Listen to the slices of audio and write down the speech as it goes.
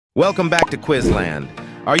Welcome back to Quizland.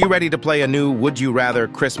 Are you ready to play a new Would You Rather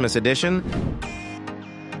Christmas edition?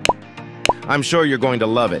 I'm sure you're going to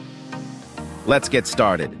love it. Let's get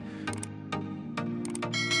started.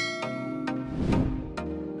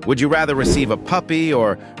 Would you rather receive a puppy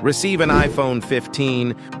or receive an iPhone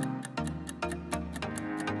 15?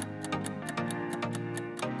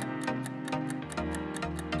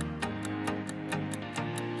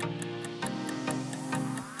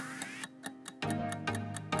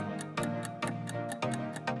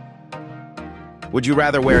 Would you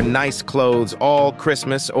rather wear nice clothes all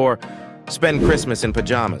Christmas or spend Christmas in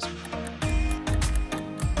pajamas?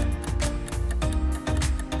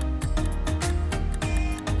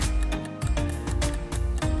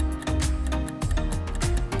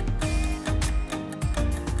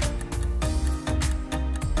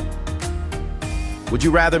 Would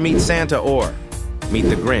you rather meet Santa or meet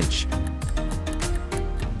the Grinch?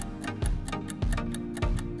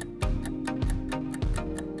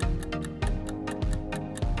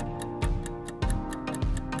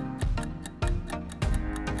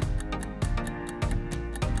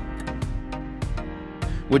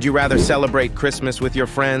 Would you rather celebrate Christmas with your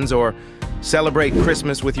friends or celebrate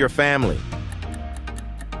Christmas with your family?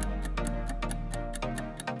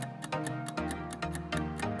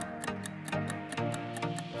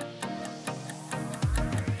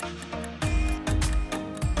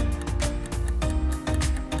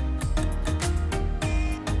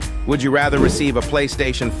 Would you rather receive a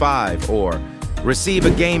PlayStation 5 or receive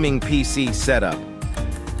a gaming PC setup?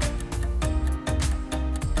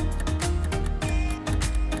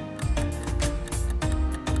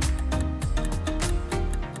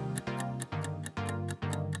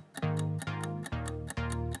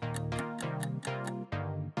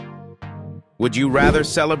 Would you rather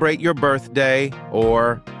celebrate your birthday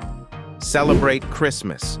or celebrate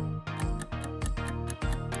Christmas?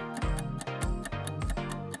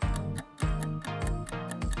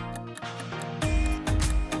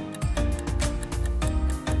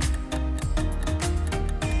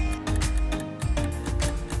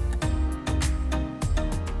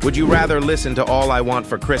 Would you rather listen to All I Want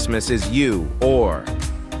for Christmas Is You or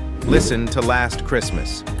listen to Last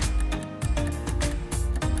Christmas?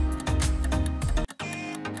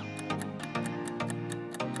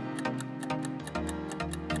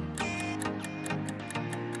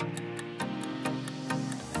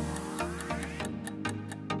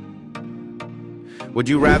 Would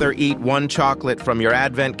you rather eat one chocolate from your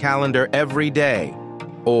advent calendar every day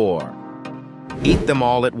or eat them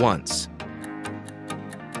all at once?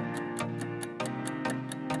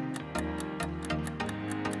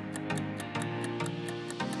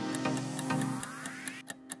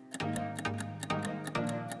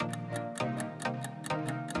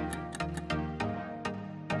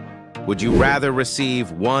 Would you rather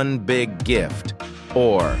receive one big gift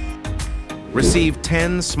or receive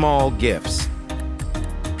 10 small gifts?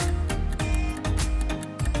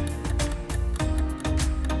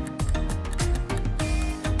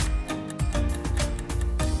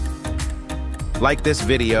 Like this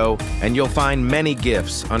video, and you'll find many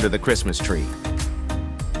gifts under the Christmas tree.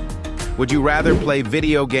 Would you rather play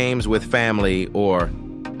video games with family or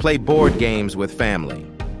play board games with family?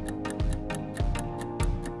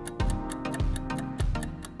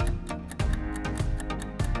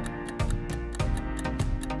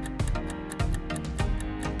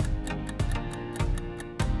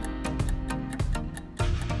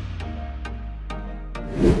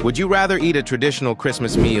 Would you rather eat a traditional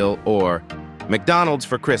Christmas meal or McDonald's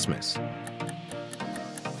for Christmas?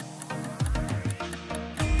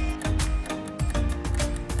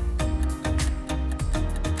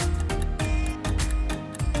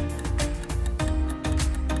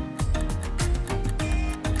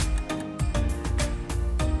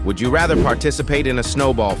 Would you rather participate in a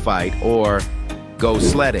snowball fight or go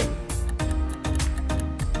sledding?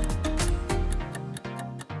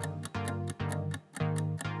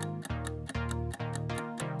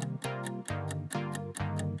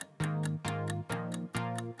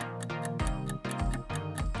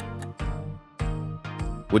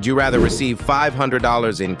 Would you rather receive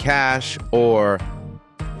 $500 in cash or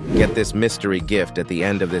get this mystery gift at the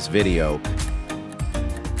end of this video?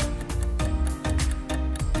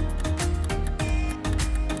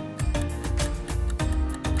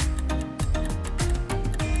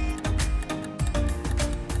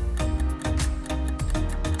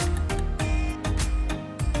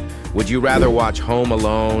 Would you rather watch Home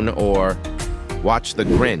Alone or watch The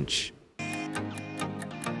Grinch?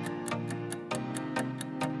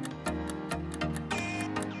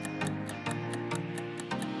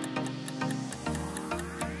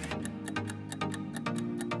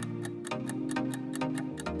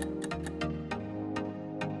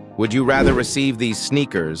 Would you rather receive these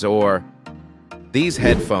sneakers or these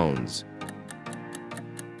headphones?